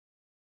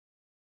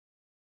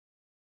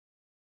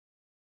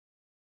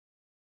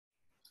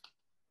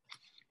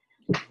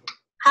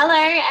Hello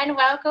and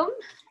welcome.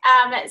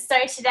 So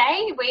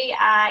today we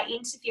are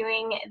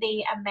interviewing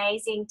the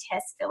amazing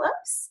Tess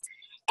Phillips.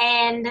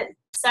 And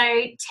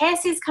so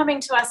Tess is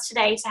coming to us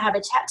today to have a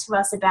chat to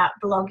us about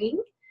blogging,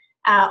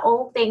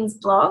 all things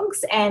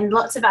blogs, and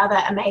lots of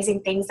other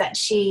amazing things that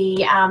she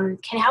can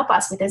help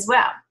us with as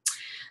well.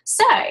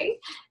 So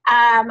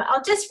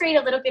I'll just read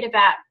a little bit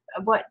about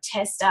what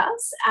Tess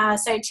does.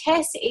 So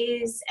Tess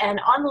is an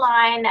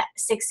online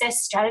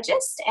success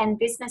strategist and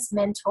business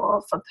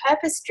mentor for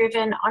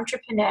purpose-driven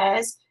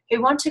entrepreneurs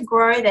who want to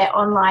grow their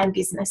online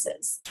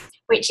businesses,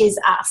 which is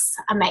us,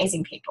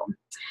 amazing people.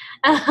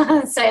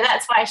 So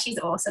that's why she's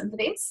awesome for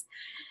this.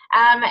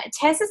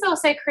 Tess has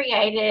also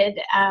created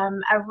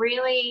a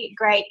really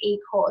great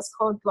e-course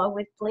called Blog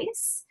with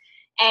Bliss.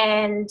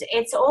 And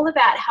it's all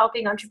about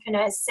helping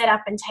entrepreneurs set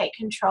up and take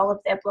control of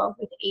their blog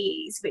with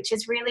ease, which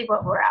is really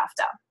what we're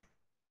after.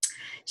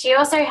 She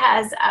also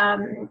has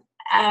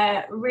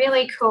a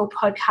really cool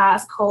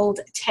podcast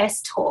called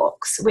Tess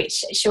Talks,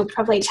 which she'll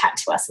probably chat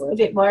to us a little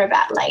bit more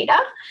about later.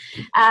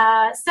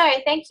 So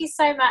thank you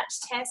so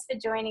much, Tess, for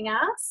joining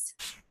us.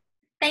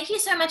 Thank you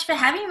so much for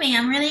having me.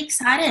 I'm really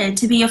excited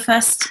to be your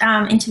first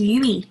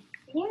interviewee.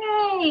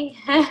 Yay!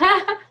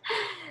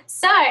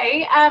 So,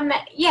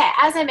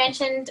 as I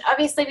mentioned,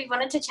 obviously we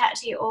wanted to chat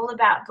to you all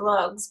about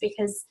blogs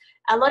because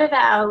a lot of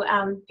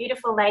our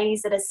beautiful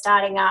ladies that are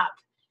starting up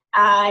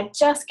are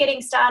just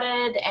getting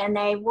started and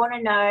they want to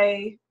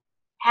know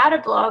how to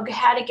blog,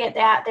 how to get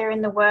out there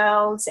in the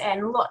world,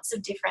 and lots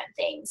of different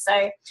things.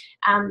 So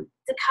a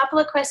couple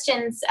of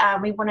questions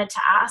we wanted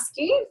to ask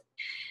you.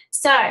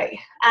 So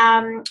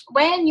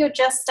when you're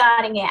just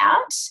starting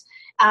out,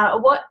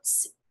 what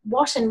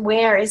and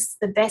where is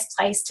the best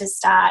place to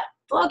start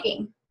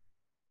blogging?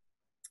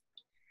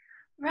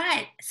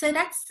 Right. So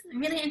that's a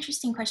really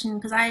interesting question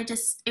because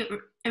it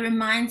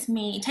reminds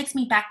me, it takes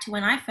me back to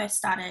when I first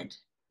started.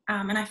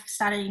 And I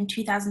started in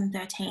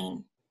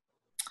 2013.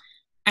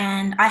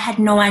 And I had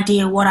no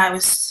idea what I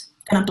was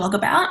going to blog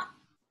about.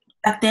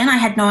 Back then, I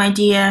had no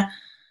idea.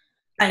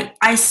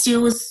 I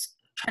still was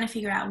trying to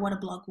figure out what a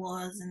blog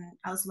was, and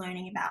I was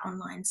learning about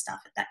online stuff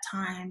at that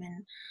time,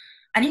 and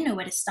I didn't know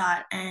where to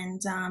start.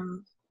 And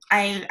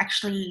I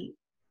actually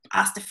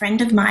asked a friend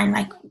of mine,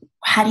 like,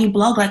 how do you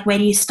blog? Like, where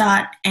do you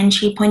start? And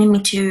she pointed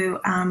me to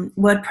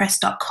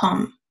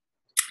WordPress.com.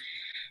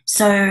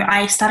 So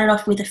I started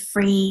off with I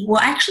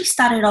actually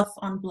started off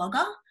on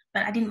Blogger,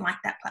 but I didn't like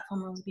that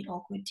platform. It was a bit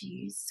awkward to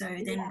use. So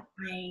then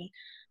I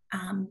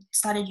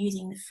started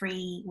using the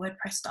free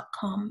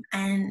WordPress.com,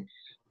 and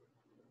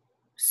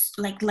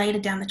like later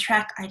down the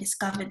track, I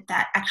discovered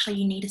that actually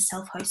you need a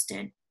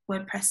self-hosted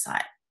WordPress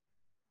site,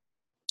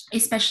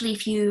 especially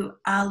if you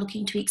are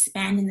looking to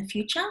expand in the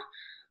future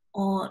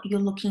or you're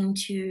looking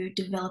to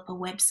develop a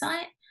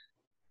website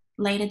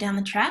later down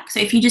the track.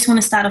 So if you just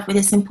want to start off with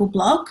a simple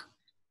blog,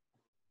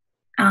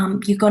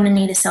 you're going to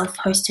need a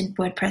self-hosted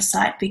WordPress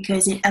site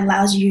because it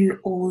allows you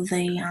all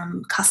the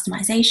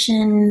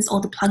customizations,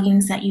 all the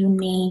plugins that you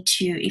need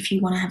to, if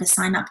you want to have a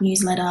sign-up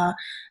newsletter,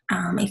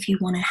 if you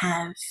want to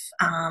have,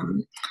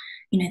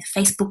 the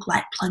Facebook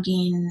Lite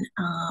plugin,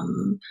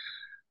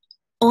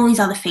 all these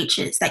other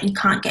features that you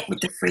can't get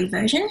with the free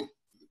version.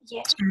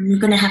 Yeah. You're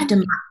going to have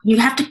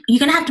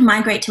to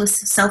migrate to a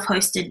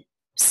self-hosted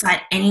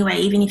site anyway,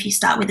 even if you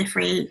start with a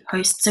free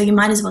host. So you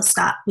might as well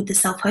start with the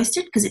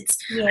self-hosted because it's.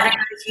 I don't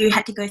know if you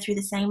had to go through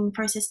the same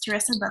process,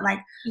 Teressa, but like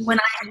when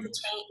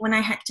I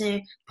had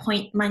to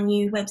point my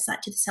new website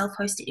to the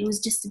self-hosted, it was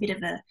just a bit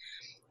of a.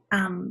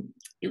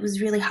 It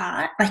was really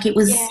hard. Like it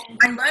was.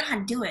 I learned how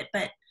to do it,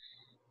 but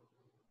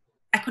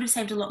I could have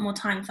saved a lot more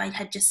time if I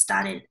had just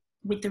started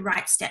with the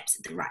right steps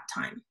at the right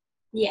time.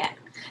 Yeah.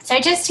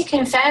 So just to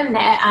confirm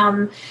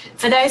that,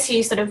 for those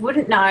who sort of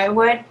wouldn't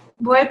know,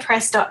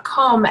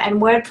 WordPress.com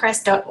and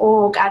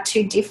WordPress.org are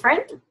two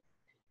different.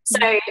 So,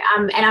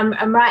 and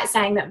I'm right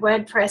saying that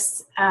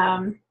WordPress,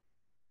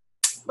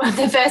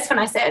 the first one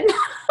I said.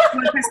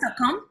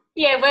 WordPress.com?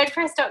 Yeah,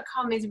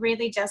 WordPress.com is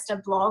really just a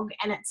blog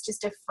and it's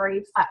just a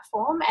free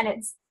platform and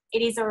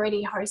it is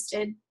already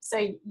hosted. So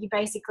you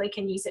basically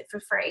can use it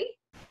for free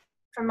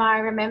from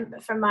my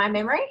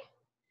memory.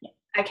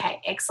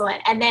 Okay,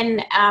 excellent. And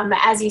then,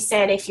 as you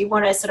said, if you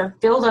want to sort of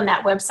build on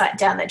that website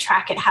down the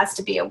track, it has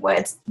to be a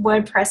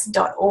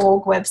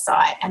WordPress.org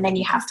website, and then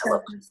you have to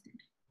look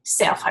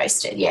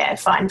self-hosted. Yeah,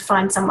 find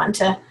someone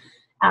to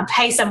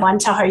pay someone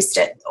to host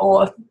it,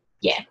 or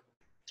yeah,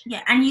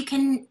 and you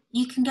can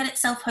get it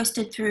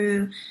self-hosted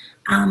through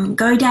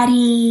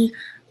GoDaddy,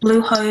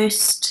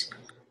 Bluehost.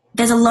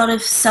 There's a lot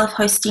of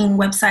self-hosting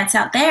websites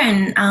out there,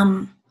 and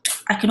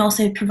I can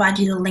also provide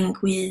you the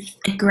link with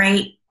a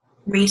great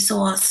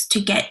resource to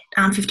get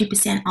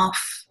 50%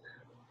 off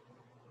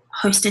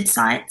hosted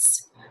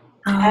sites,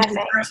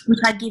 which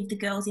I give the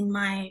girls in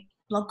my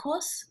blog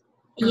course.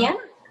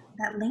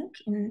 That link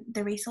in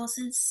the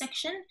resources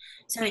section.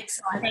 So it's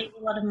saved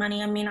a lot of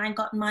money. I mean, I'm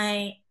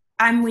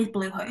with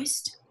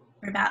Bluehost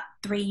for about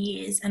 2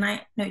 years, and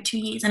I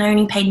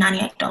only paid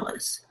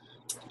 $98.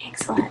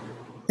 Excellent.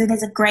 So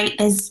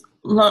there's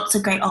lots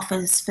of great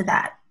offers for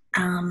that.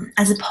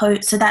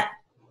 So that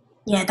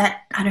yeah,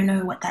 that, I don't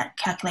know what that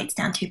calculates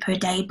down to per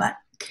day, but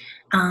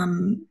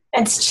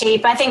It's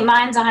cheap. I think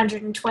mine's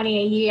 120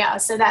 a year,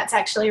 so that's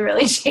actually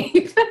really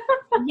cheap.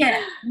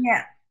 yeah,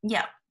 yeah,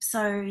 yeah.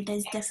 So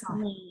there's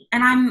Excellent. definitely,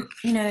 and I'm,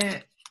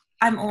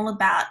 I'm all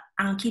about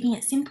keeping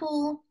it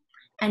simple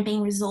and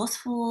being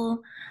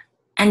resourceful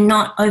and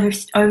not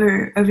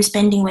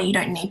overspending where you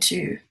don't need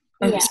to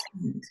Yeah.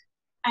 overspend.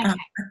 Okay.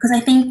 Because I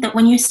think that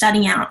when you're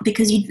starting out,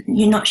 because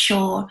you're not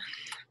sure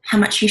how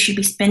much you should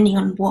be spending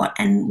on what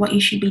and what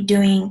you should be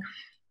doing,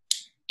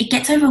 it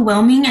gets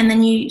overwhelming, and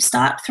then you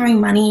start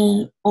throwing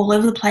money all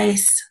over the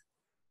place,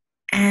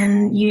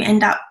 and you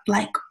end up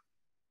like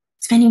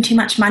spending too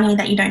much money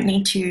that you don't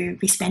need to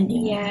be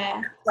spending.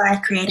 Yeah. That's why I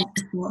created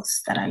the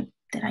course that I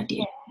did.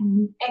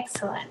 Yeah.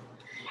 Excellent.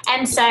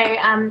 And so,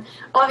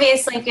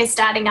 obviously, if you're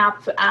starting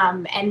up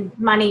and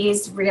money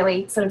is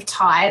really sort of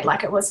tight,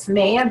 like it was for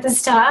me at the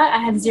start, I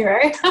had zero,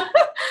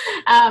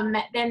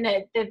 then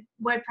the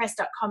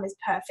WordPress.com is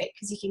perfect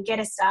because you can get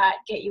a start,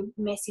 get your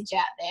message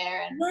out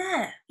there. And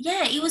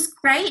Yeah, it was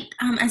great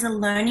as a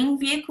learning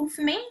vehicle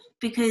for me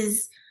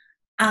because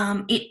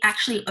it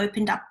actually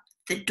opened up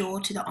the door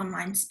to the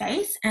online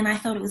space. And I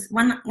thought it was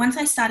once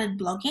I started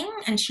blogging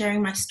and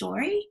sharing my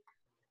story,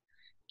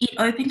 it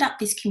opened up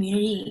this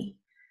community.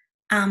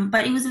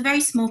 But it was a very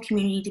small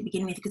community to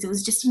begin with because it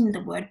was just in the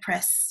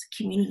WordPress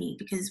community.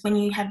 Because when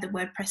you have the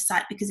WordPress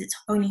site, because it's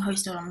only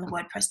hosted on the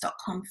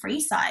WordPress.com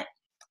free site,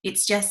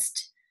 it's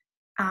just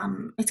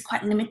it's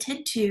quite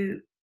limited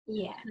to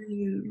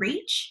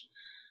reach.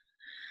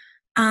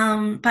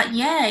 But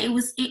yeah,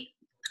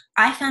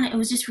 I found it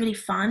was just really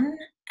fun.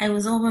 It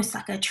was almost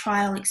like a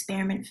trial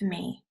experiment for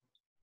me.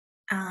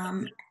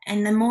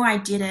 And the more I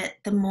did it,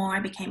 the more I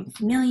became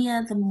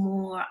familiar, the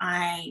more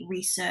I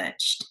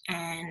researched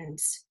and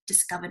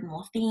discovered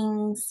more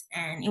things.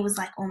 And it was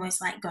like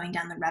almost like going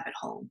down the rabbit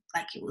hole.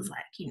 Like it was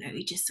like,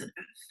 it just sort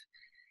of,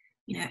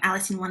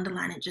 Alice in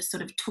Wonderland, it just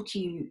sort of took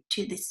you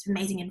to this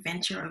amazing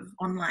adventure of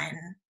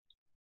online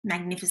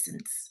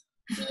magnificence.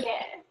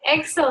 Yeah,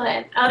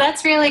 excellent. Oh,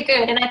 that's really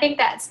good. And I think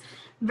that's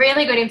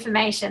really good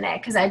information there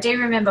because I do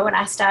remember when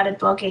I started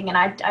blogging and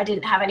I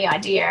didn't have any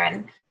idea.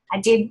 And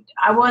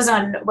I was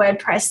on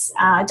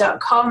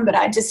WordPress.com, but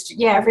I just,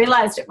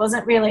 realized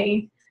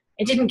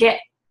it didn't get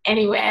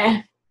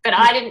anywhere, but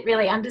I didn't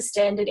really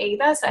understand it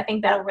either. So I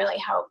think that'll really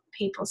help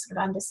people sort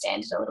of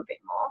understand it a little bit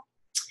more.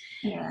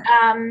 Yeah.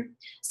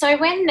 So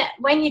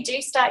when you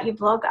do start your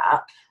blog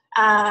up,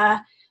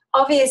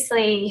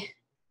 obviously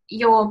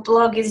your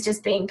blog is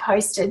just being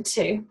posted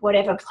to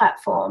whatever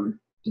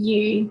platform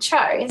you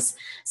chose.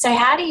 So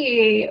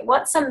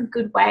what's some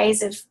good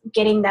ways of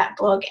getting that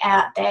blog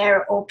out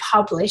there or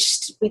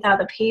published with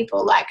other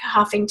people like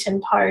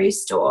Huffington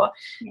Post or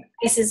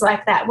places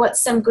like that?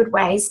 What's some good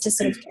ways to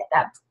sort of get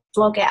that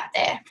blog out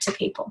there to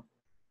people?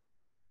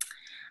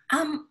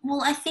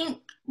 Well, I think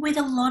with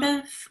a lot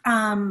of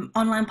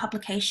online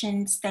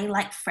publications, they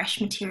like fresh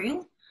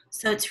material.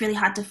 So it's really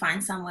hard to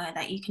find somewhere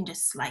that you can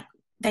just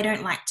they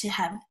don't like to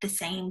have the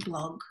same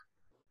blog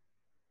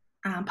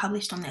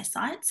published on their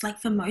sites.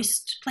 Like for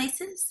most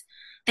places,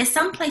 there's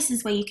some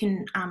places where you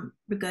can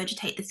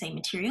regurgitate the same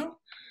material.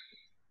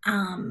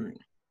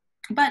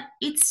 But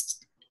it's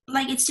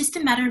just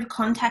a matter of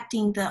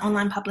contacting the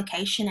online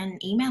publication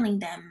and emailing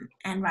them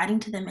and writing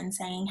to them and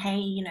saying,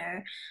 hey,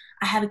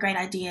 I have a great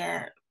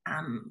idea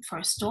for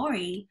a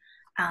story.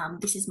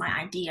 This is my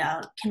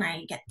idea. Can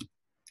I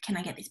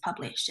get this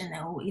published? And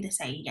they'll either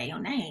say yay or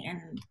nay,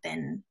 and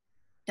then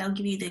they'll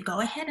give you the go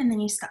ahead, and then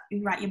you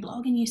write your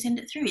blog and you send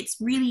it through. It's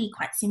really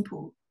quite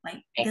simple.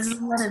 There's a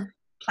lot of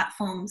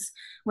platforms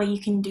where you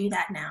can do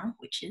that now,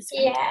 which is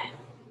fantastic. Yeah,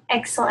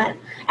 excellent.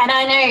 And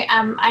I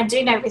know I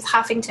do know with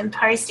Huffington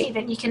Post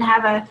even you can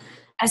have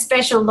a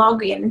special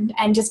login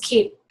and just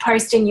keep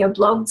posting your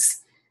blogs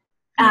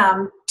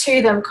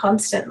to them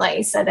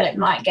constantly so that it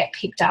might get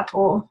picked up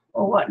or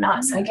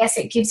whatnot. So I guess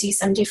it gives you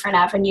some different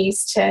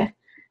avenues to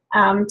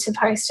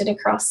post it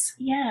across.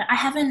 Yeah, I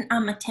haven't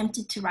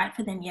attempted to write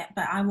for them yet,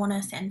 but I want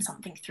to send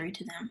something through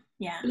to them.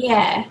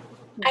 Yeah.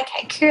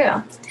 Okay,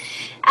 cool.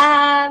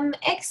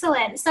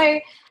 Excellent. So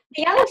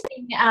the other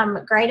thing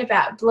great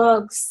about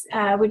blogs,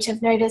 which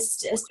I've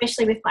noticed,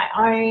 especially with my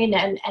own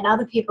and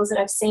other people's that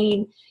I've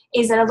seen,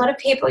 is that a lot of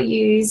people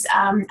use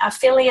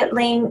affiliate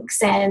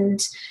links and,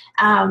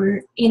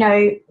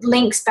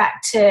 links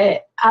back to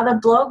other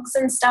blogs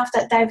and stuff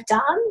that they've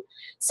done.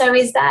 So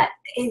is that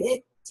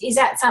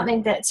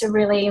something that's a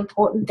really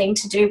important thing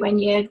to do when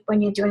you're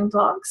doing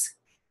blogs?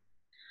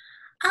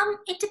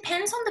 It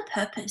depends on the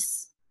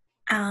purpose,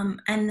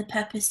 and the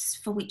purpose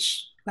for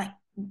which,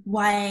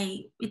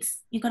 why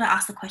you've got to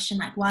ask the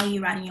question, why are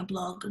you writing your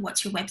blog?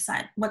 What's your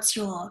website?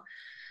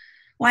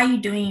 Why are you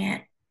doing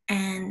it?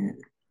 And,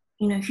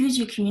 who's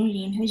your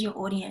community and who's your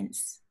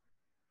audience?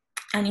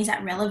 And is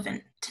that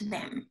relevant to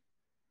them?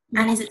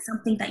 Yeah. And is it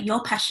something that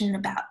you're passionate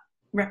about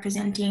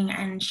representing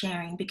and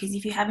sharing? Because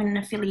if you have an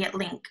affiliate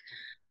link,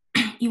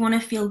 you want to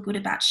feel good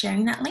about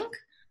sharing that link.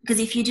 Because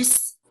if you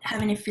just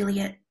have an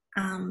affiliate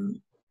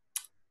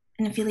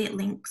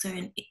link, so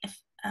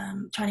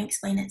trying to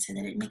explain it so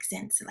that it makes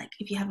sense. So, like,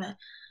 if you have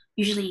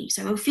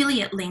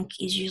affiliate link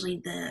is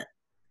usually the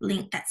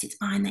link that sits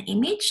behind the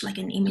image, like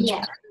an image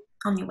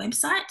on your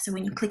website. So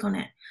when you click on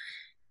it,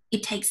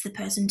 it takes the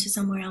person to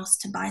somewhere else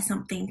to buy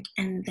something,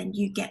 and then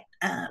you get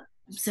a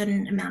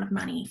certain amount of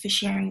money for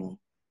sharing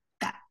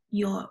that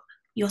your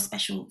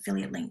special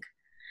affiliate link.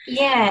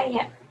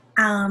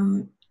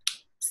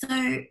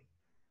 So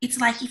it's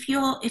like if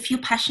you're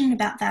passionate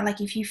about that,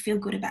 like if you feel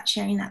good about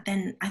sharing that,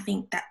 then I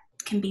think that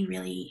can be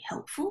really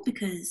helpful,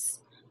 because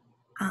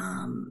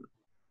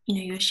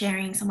you're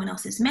sharing someone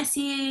else's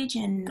message,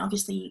 and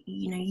obviously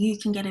you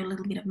can get a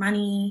little bit of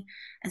money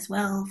as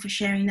well for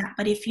sharing that.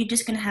 But if you're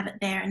just going to have it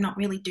there and not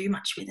really do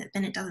much with it,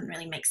 then it doesn't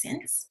really make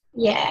sense.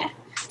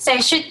 So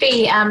it should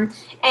be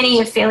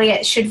any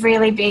affiliate should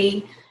really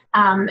be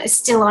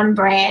still on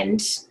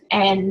brand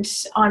and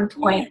on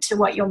point to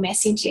what your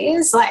message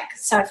is. Like,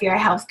 so if you're a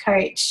health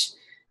coach,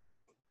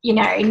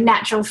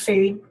 natural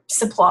food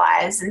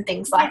supplies and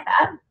things like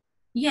that.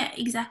 Yeah,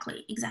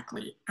 exactly.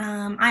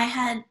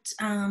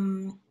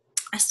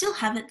 I still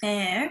have it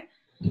there,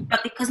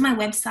 but because my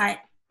website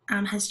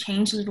has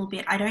changed a little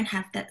bit, I don't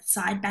have that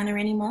side banner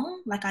anymore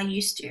like I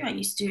used to.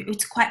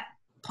 It's quite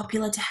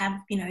popular to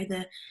have,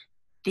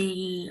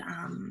 the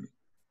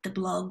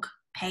blog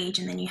page,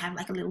 and then you have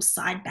like a little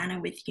side banner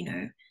with,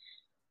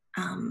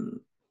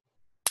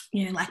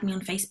 like me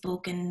on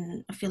Facebook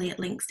and affiliate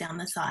links down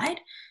the side.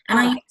 And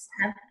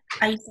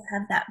I used to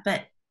have that,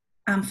 but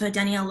for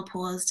Danielle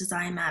Laporte's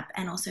Design Map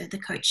and also the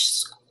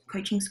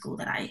coaching school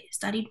that I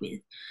studied with.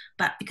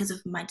 But because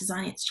of my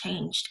design, it's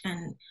changed,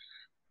 and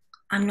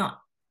I'm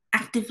not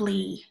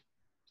actively.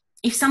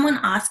 If someone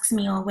asks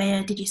me, "Or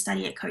where did you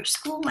study at coach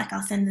school?" like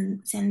I'll send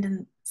them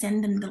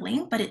the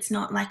link, but it's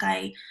not like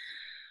I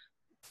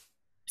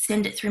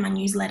send it through my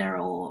newsletter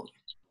or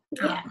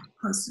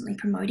constantly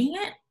promoting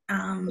it.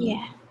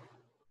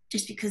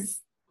 Just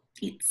because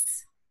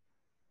it's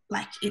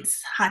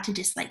hard to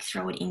just like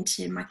throw it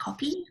into my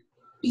copy.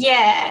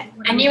 Yeah,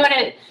 and you want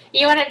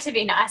it to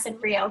be nice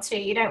and real too.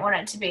 You don't want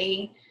it to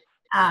be,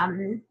 you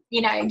want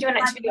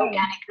it to be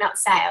organic, not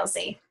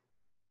salesy.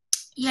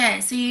 Yeah,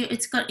 so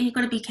you've got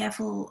to be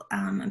careful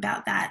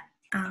about that.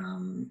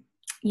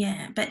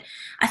 But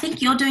I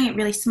think you're doing it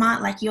really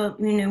smart. Like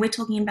we're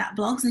talking about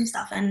blogs and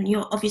stuff, and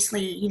you're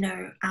obviously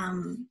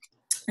an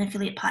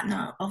affiliate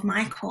partner of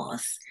my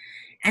course,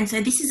 and so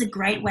this is a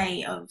great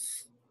way of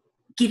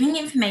giving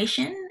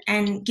information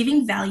and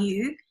giving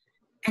value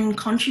and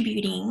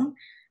contributing.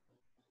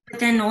 But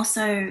then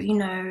also,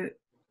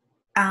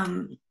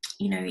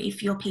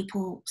 if your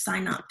people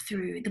sign up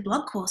through the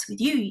blog course with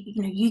you,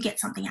 you get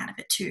something out of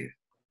it too.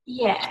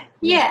 Yeah.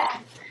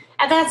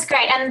 And that's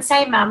great. And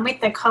same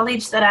with the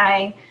college that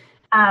I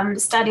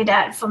studied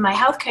at for my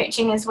health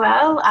coaching as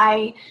well.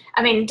 I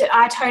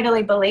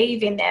totally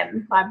believe in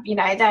them.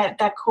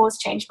 That course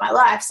changed my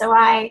life. So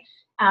I,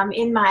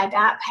 in my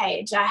About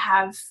page, I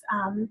have,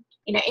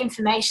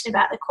 information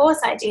about the course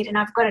I did, and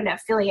I've got an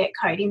affiliate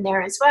code in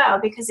there as well,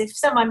 because if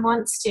someone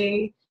wants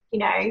to,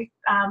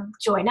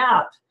 join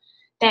up,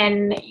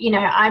 then,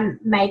 I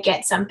may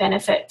get some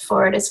benefit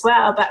for it as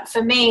well. But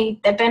for me,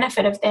 the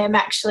benefit of them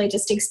actually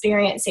just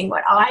experiencing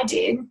what I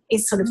did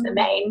is sort of the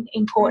main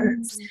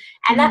importance.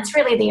 And that's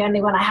really the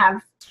only one I have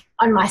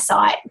on my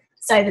site.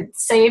 So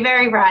you're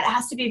very right. It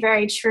has to be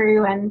very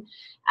true and,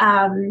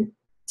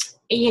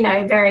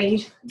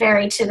 very,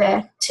 very to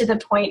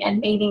the point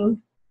and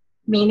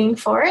meaning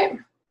for it.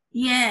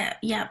 Yeah.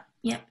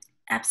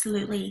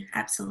 Absolutely.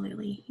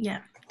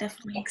 Yeah,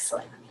 definitely.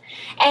 Excellent.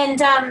 And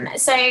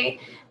so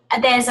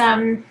there's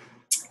I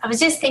was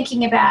just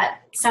thinking about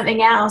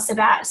something else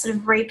about sort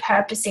of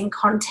repurposing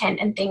content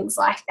and things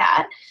like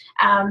that.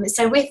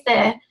 So with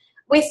the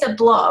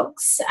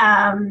blogs,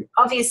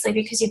 obviously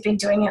because you've been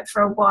doing it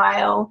for a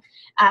while,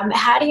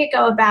 how do you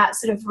go about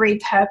sort of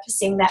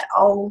repurposing that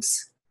old?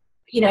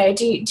 Do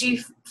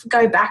you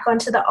go back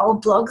onto the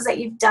old blogs that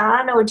you've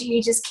done, or do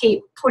you just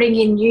keep putting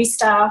in new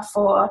stuff,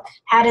 or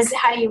how do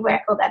you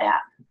work all that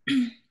out?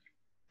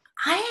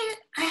 I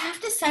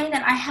have to say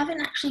that I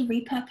haven't actually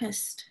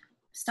repurposed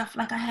stuff.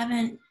 Like I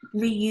haven't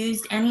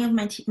reused any of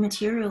my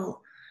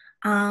material.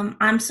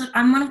 I'm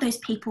one of those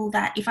people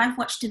that if I've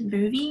watched a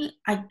movie,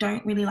 I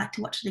don't really like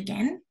to watch it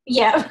again.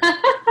 Yeah.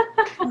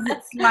 Because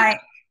it's like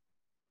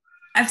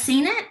I've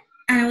seen it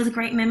and it was a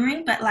great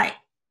memory, but like,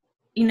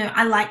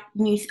 I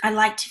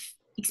like to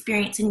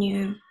experience a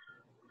new.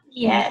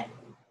 Yeah.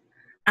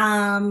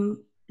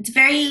 It's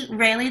very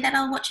rarely that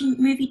I'll watch a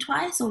movie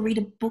twice or read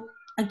a book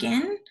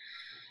again.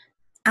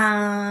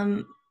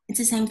 It's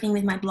the same thing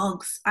with my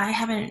blogs. I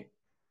haven't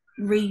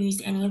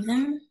reused any of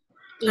them.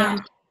 Yeah.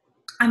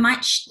 I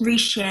might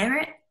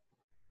reshare it,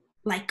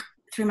 like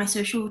through my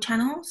social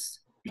channels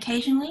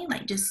occasionally,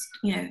 like just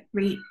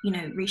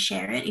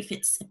reshare it if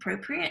it's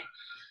appropriate.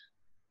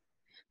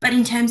 But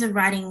in terms of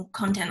writing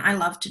content, I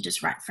love to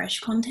just write fresh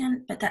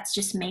content, but that's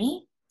just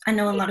me. I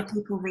know a lot of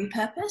people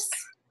repurpose,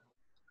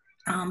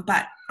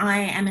 but I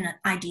am an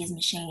ideas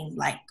machine.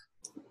 Like,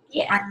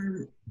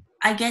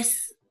 I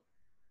guess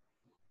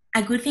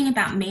a good thing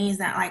about me is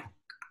that like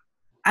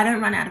I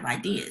don't run out of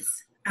ideas.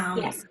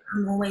 Yeah. So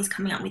I'm always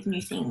coming up with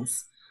new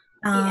things.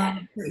 Yeah.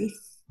 So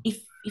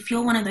if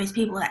you're one of those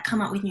people that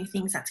come up with new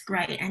things, that's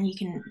great, and you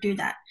can do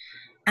that.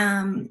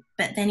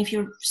 But then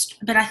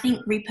but I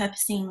think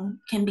repurposing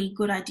can be a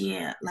good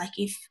idea. Like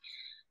if,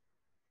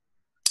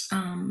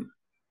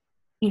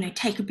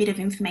 take a bit of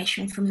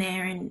information from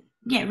there and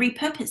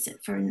repurpose it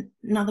for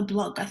another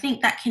blog. I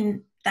think that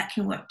can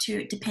work too.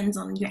 It depends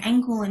on your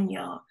angle and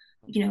your,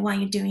 why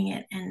you're doing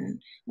it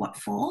and what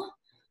for.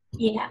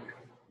 Yeah.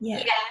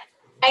 Yeah.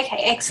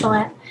 Okay,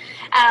 excellent.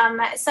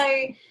 So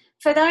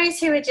for those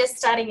who are just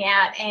starting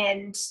out,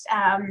 and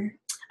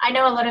I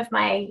know a lot of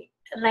my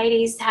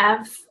ladies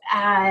have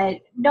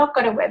not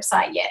got a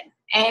website yet,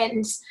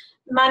 and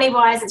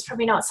money-wise, it's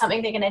probably not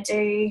something they're going to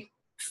do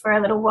for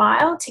a little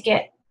while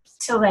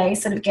till they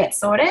sort of get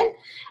sorted.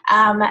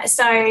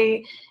 So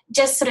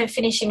just sort of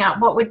finishing up,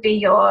 what would be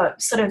your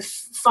sort of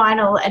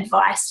final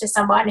advice to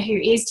someone who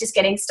is just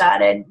getting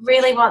started,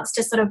 really wants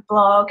to sort of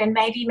blog and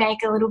maybe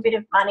make a little bit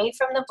of money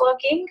from the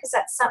blogging? Because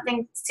that's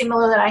something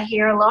similar that I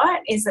hear a lot,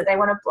 is that they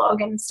want to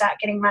blog and start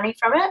getting money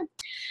from it.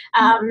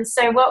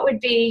 So what would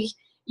be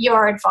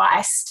your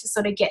advice to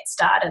sort of get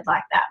started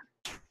like that?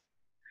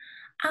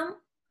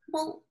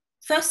 Well,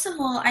 first of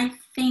all, I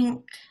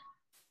think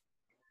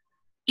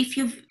if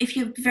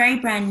you're very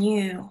brand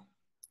new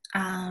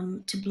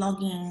to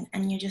blogging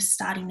and you're just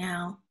starting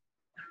now,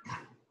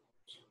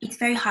 it's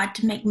very hard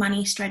to make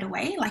money straight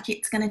away. Like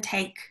it's going to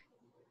take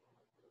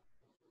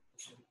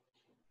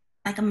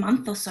like a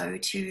month or so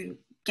to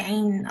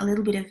gain a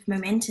little bit of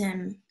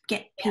momentum,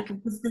 get people,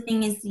 because the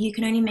thing is you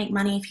can only make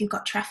money if you've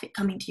got traffic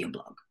coming to your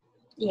blog.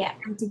 Yeah.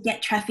 And to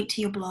get traffic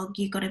to your blog,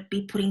 you've got to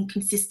be putting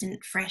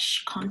consistent,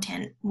 fresh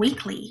content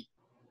weekly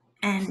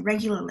and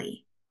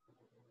regularly.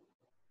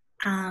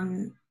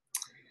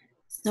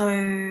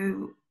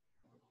 So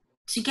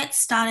to get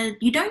started,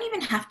 you don't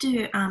even have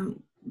to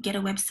get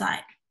a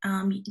website.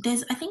 I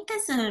think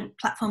there's a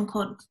platform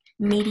called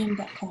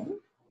medium.com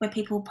where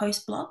people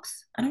post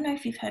blogs. I don't know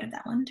if you've heard of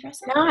that one,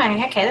 Teressa. No,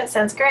 okay, that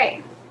sounds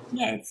great.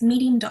 Yeah, it's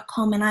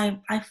medium.com, and I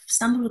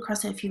stumbled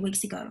across it a few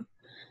weeks ago.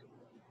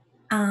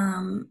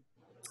 And,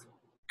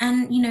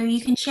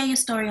 you can share your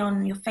story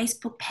on your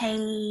Facebook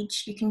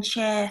page. You can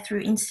share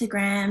through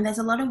Instagram. There's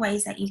a lot of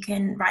ways that you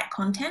can write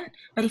content.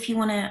 But if you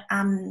want a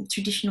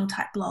traditional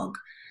type blog,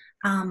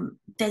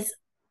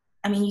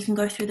 you can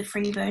go through the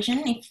free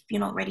version if you're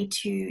not ready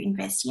to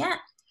invest yet.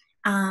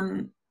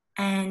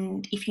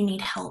 And if you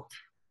need help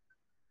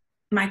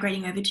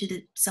migrating over to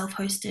the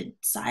self-hosted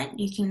site,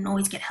 you can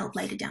always get help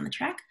later down the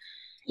track.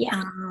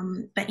 Yeah.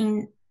 But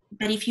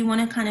if you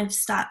want to kind of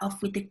start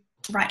off with the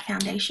right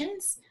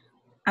foundations,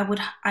 I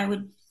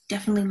would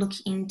definitely look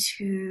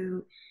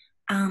into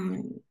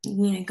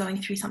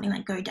going through something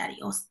like GoDaddy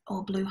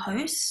or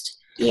Bluehost.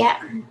 Yeah.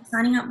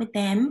 Signing up with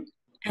them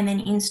and then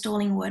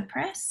installing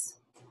WordPress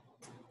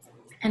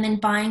and then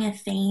buying a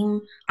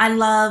theme. I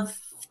love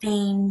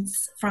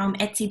themes from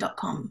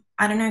Etsy.com.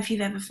 I don't know if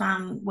you've ever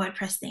found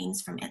WordPress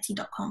themes from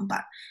Etsy.com,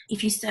 but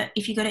if you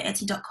go to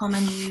Etsy.com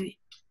and you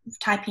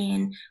type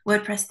in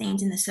WordPress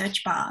themes in the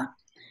search bar,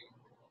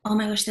 oh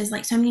my gosh, there's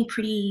like so many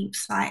pretty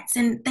sites,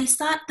 and the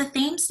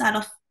themes start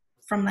off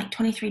from like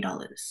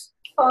 $23.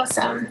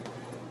 Awesome.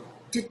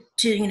 To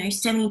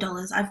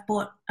 $70. I've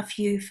bought a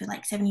few for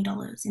like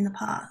 $70 in the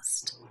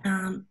past.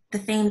 The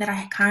theme that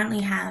I currently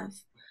have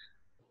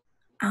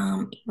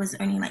was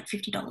only like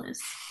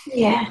 $50.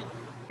 Yeah.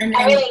 And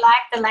I really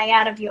like the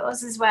layout of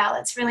yours as well.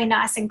 It's really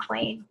nice and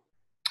clean.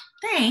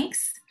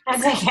 Thanks.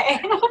 That's okay.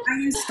 I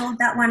installed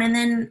that one, and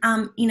then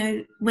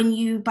when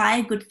you buy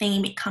a good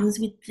theme, it comes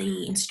with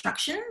the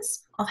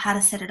instructions of how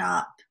to set it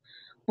up,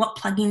 what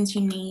plugins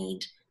you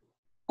need,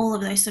 all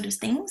of those sort of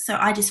things. So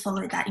I just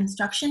followed that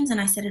instructions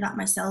and I set it up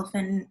myself.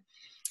 And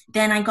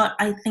then I got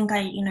a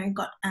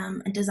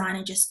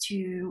designer just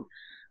to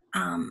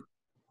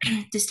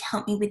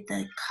help me with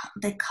the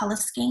color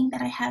scheme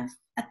that I have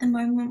at the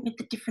moment with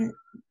the different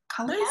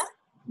colors.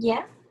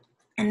 Yeah.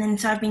 And then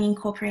so I've been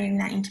incorporating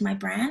that into my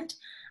brand.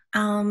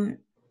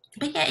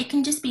 But yeah, it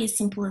can just be as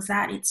simple as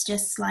that. It's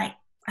just like,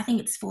 I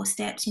think it's 4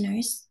 steps,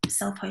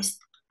 self-host,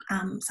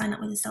 sign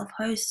up with a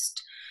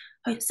self-hosted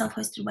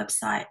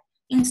website,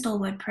 install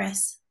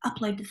WordPress,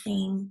 upload the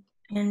theme,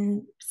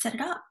 and set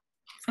it up.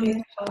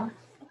 Beautiful.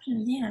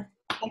 Yeah.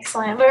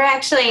 Excellent. We're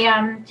actually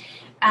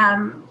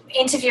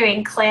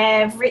interviewing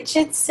Claire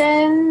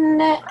Richardson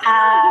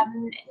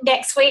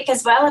next week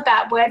as well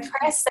about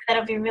WordPress, so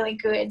that'll be really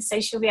good.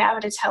 So she'll be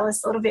able to tell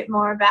us a little bit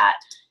more about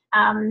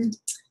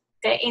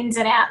the ins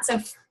and outs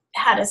of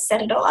how to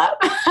set it all up,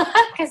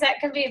 because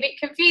that can be a bit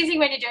confusing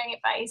when you're doing it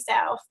by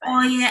yourself. But.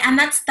 Oh yeah, and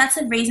that's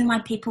a reason why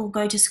people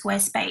go to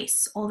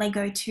Squarespace or they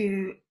go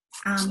to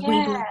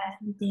Weebly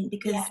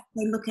because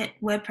they look at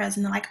WordPress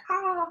and they're like,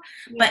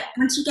 but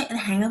once you get the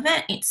hang of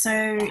it, it's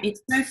so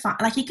fun.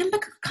 Like it can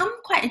become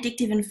quite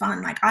addictive and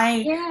fun. Like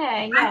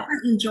I quite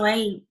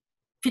enjoy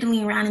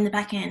fiddling around in the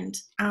back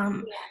end.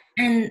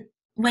 And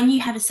when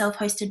you have a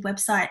self-hosted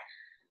website,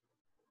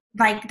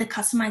 like the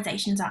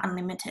customizations are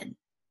unlimited.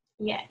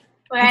 Yeah.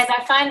 Whereas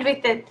I find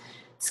with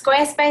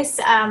Squarespace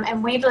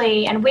and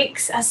Weebly and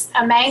Wix are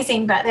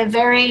amazing, but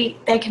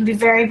they can be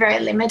very, very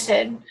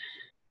limited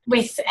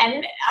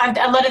and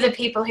a lot of the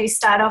people who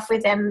start off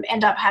with them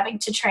end up having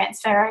to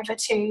transfer over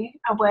to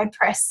a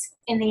WordPress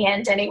in the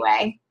end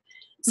anyway.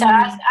 So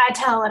I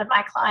tell a lot of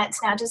my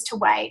clients now just to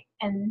wait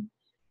and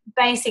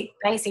basic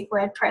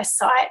WordPress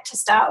site to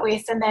start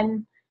with, and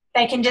then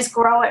they can just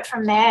grow it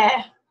from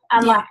there.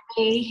 Unlike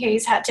me,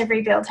 who's had to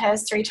rebuild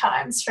hers 3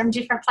 times from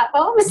different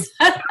platforms.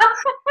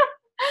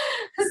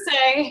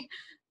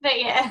 But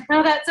yeah,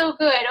 no, that's all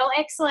good. All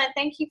excellent.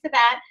 Thank you for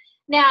that.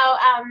 Now,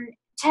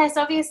 Tess,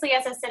 obviously,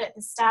 as I said at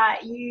the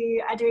start,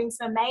 you are doing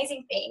some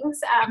amazing things.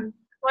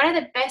 One of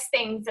the best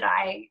things that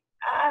I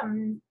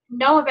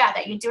know about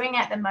that you're doing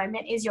at the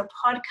moment is your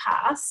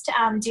podcast.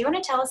 Do you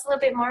want to tell us a little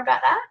bit more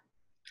about that?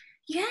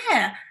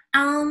 Yeah.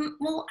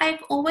 Well,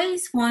 I've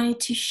always wanted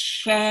to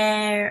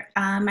share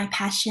my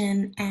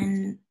passion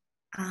and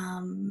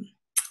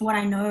what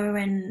I know,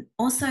 and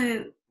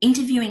also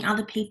interviewing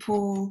other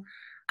people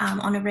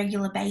on a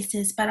regular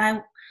basis. But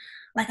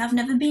I've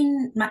never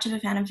been much of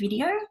a fan of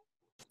video.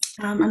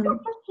 I'm a bit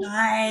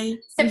shy.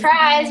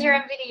 Surprise, you're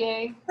on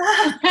video.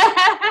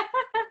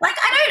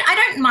 I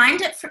don't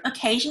mind it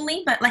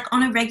occasionally, but like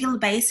on a regular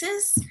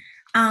basis,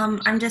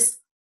 I'm just,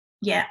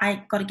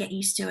 I got to get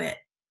used to it.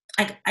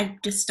 I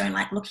just don't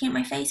like looking at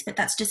my face, but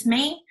that's just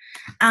me.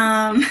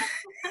 I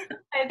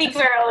think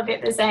we're all a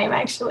bit the same,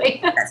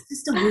 actually. That's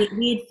just a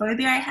weird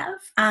phobia I have.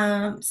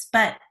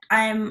 But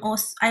I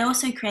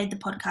also created the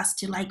podcast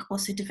to like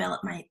also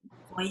develop my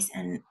voice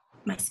and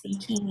my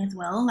speaking as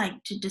well,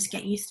 like to just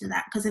get used to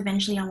that, because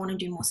eventually I want to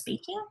do more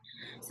speaking.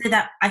 So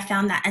that I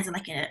found that as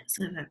like a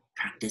sort of a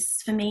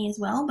practice for me as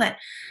well. But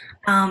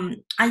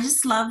I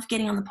just love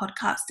getting on the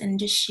podcast and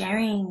just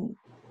sharing,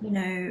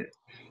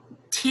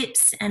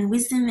 tips and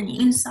wisdom and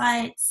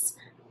insights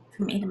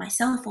from either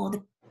myself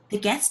or the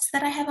guests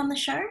that I have on the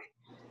show.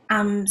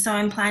 So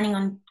I'm planning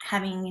on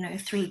having,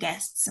 3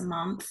 guests a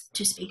month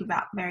to speak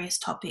about various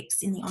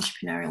topics in the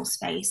entrepreneurial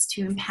space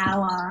to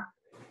empower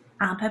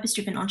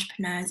purpose-driven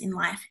entrepreneurs in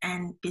life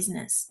and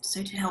business.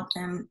 So to help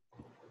them,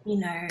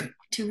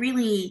 to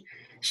really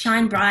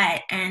shine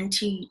bright and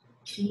to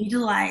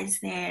utilize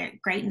their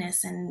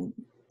greatness and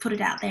put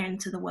it out there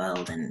into the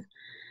world. And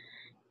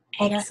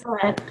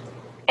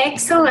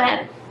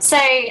Excellent. So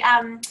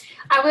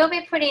I will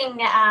be putting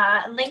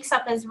links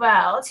up as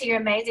well to your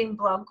amazing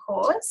blog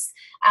course.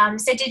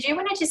 So did you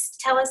want to just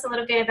tell us a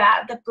little bit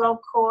about the blog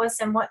course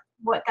and what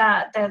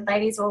the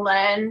ladies will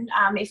learn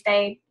if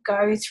they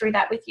go through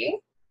that with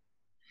you?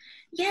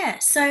 Yeah,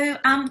 so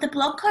the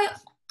blog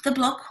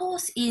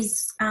course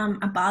is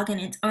a bargain.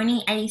 It's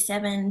only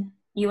 $87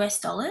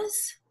 US.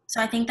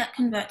 So I think that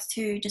converts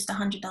to just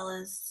 $100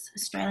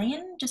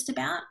 Australian, just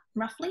about,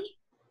 roughly.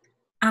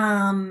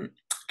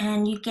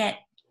 And you get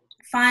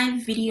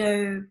 5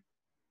 video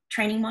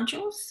training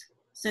modules.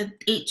 So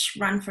each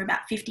run for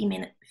about 50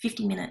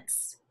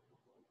 minutes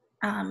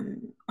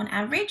on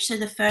average. So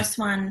the first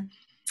one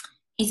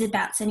is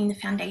about setting the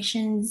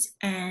foundations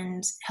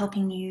and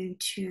helping you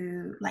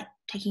to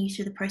taking you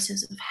through the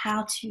process of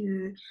how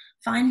to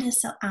find a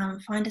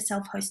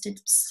self-hosted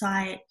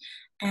site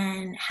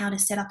and how to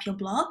set up your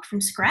blog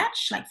from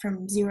scratch, like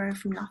from zero,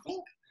 from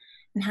nothing,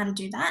 and how to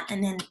do that.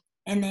 And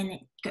then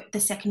the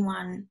second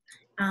one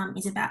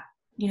is about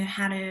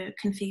how to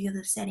configure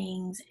the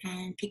settings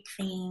and pick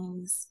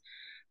themes,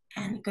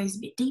 and it goes a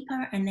bit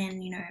deeper, and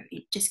then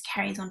it just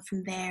carries on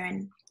from there.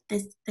 And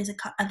there's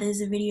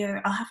a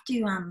video. I'll have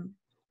to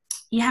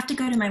you have to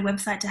go to my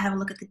website to have a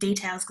look at the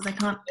details, because I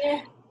can't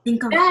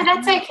think of. No,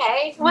 that's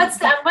okay. What's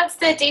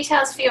the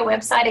details for your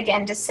website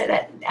again, just so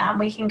that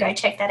we can go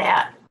check that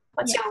out?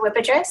 What's your web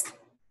address?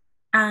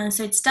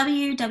 So it's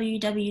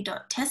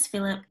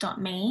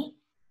www.tessphilip.me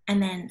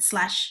and then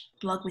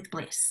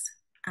 /blogwithbliss.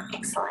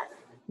 Excellent.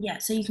 Yeah,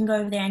 so you can go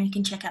over there and you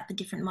can check out the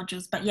different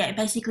modules. But yeah, it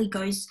basically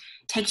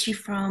takes you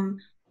from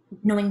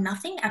knowing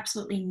nothing,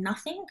 absolutely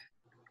nothing,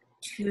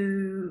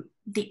 to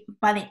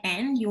by the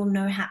end you will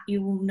know how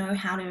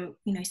to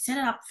set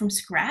it up from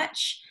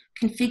scratch,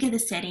 configure the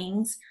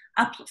settings,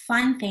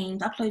 find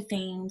themes, upload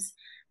themes,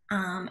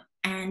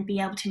 and be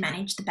able to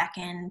manage the back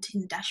end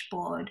in the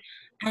dashboard.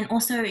 And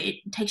also it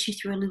takes you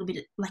through a little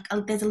bit,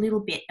 there's a little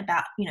bit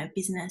about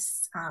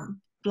business,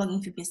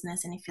 blogging for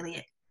business and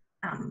affiliate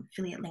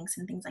links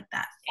and things like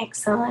that.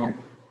 Excellent.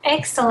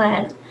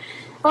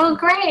 Well,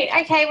 great.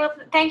 Okay, well,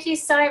 thank you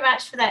so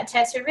much for that,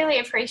 Tess. We really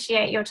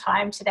appreciate your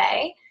time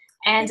today.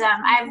 And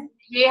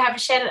you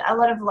have shed a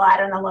lot of light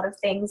on a lot of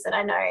things that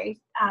I know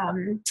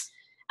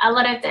a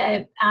lot of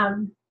the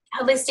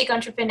holistic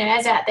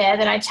entrepreneurs out there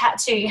that I chat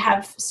to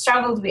have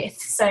struggled with.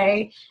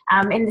 So,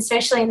 and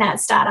especially in that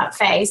startup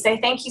phase. So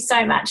thank you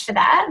so much for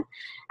that.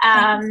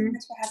 Thank you so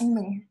much for having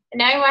me.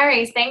 No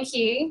worries. Thank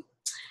you.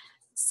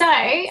 So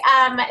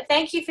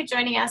thank you for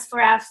joining us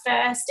for our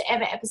first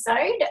ever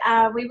episode.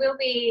 We will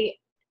be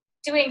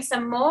doing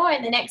some more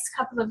in the next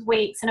couple of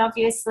weeks. And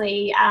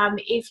obviously,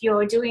 if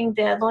you're doing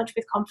the Launch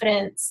with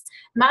Confidence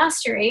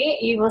Mastery,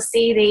 you will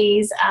see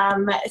these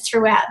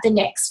throughout the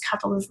next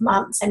couple of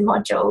months and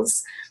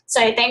modules.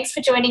 So thanks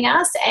for joining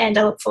us, and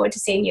I look forward to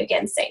seeing you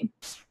again soon.